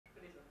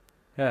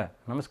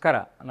ನಮಸ್ಕಾರ.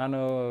 ನಾನು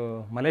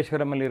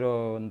ಮಲ್ಲೇಶ್ವರಮಲ್ಲಿರೋ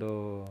ಒಂದು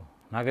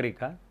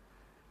ನಾಗರಿಕ.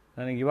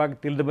 ನನಗೆ ಇವಾಗ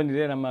ತಿಳಿದು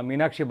ಬಂದಿದೆ, ನಮ್ಮ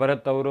ಮೀನಾಕ್ಷಿ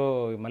ಭರತ್ ಅವರು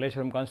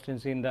ಮಲ್ಲೇಶ್ವರಂ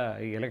ಕಾನ್ಸ್ಟಿಟ್ಯೂನ್ಸಿಯಿಂದ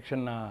ಈ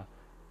ಎಲೆಕ್ಷನ್ನ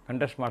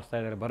ಕಂಟೆಸ್ಟ್ ಮಾಡಿಸ್ತಾ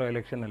ಇದ್ದಾರೆ. ಬರೋ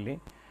ಎಲೆಕ್ಷನಲ್ಲಿ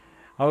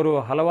ಅವರು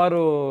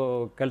ಹಲವಾರು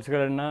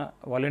ಕೆಲಸಗಳನ್ನು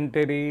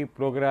ವಾಲಂಟರಿ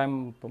ಪ್ರೋಗ್ರಾಮ್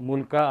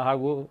ಮೂಲಕ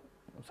ಹಾಗೂ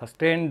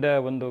ಸಸ್ಟೈನ್ಡ್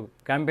ಒಂದು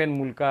ಕ್ಯಾಂಪೇನ್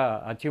ಮೂಲಕ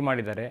ಅಚೀವ್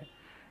ಮಾಡಿದ್ದಾರೆ.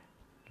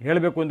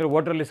 ಹೇಳಬೇಕು ಅಂದರೆ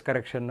ವೋಟರ್ ಲಿಸ್ಟ್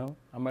ಕರೆಕ್ಷನ್ನು,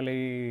 ಆಮೇಲೆ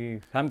ಈ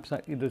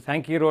ಇದು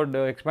ಸ್ಯಾಂಕಿ ರೋಡ್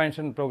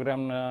ಎಕ್ಸ್ಪ್ಯಾನ್ಷನ್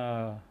ಪ್ರೋಗ್ರಾಮ್ನ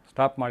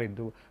ಸ್ಟಾಪ್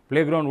ಮಾಡಿದ್ದು,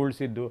 ಪ್ಲೇಗ್ರೌಂಡ್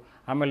ಉಳಿಸಿದ್ದು,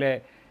 ಆಮೇಲೆ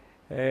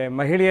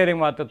ಮಹಿಳೆಯರಿಗೆ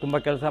ಮಾತ್ರ ತುಂಬ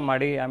ಕೆಲಸ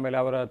ಮಾಡಿ, ಆಮೇಲೆ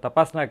ಅವರ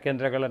ತಪಾಸಣಾ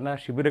ಕೇಂದ್ರಗಳನ್ನು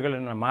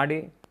ಶಿಬಿರಗಳನ್ನು ಮಾಡಿ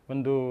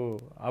ಒಂದು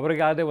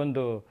ಅವರಿಗಾದ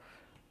ಒಂದು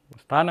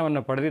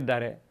ಸ್ಥಾನವನ್ನು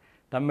ಪಡೆದಿದ್ದಾರೆ.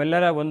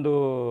 ತಮ್ಮೆಲ್ಲರ ಒಂದು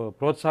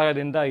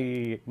ಪ್ರೋತ್ಸಾಹದಿಂದ ಈ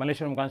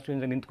ಮಲ್ಲೇಶ್ವರಂ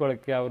ಕಾನ್ಸ್ಟಿಟ್ಯೂನ್ಸಿ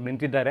ನಿಂತ್ಕೊಳ್ಳೋಕ್ಕೆ ಅವರು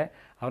ನಿಂತಿದ್ದಾರೆ.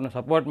 ಅವ್ರನ್ನ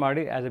ಸಪೋರ್ಟ್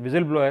ಮಾಡಿ, ಆ್ಯಸ್ ಎ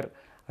ವಿಸಿಲ್ ಬ್ಲೋಯರ್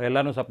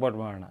ಎಲ್ಲರೂ ಸಪೋರ್ಟ್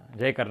ಮಾಡೋಣ.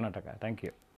 ಜೈ ಕರ್ನಾಟಕ. Thank you.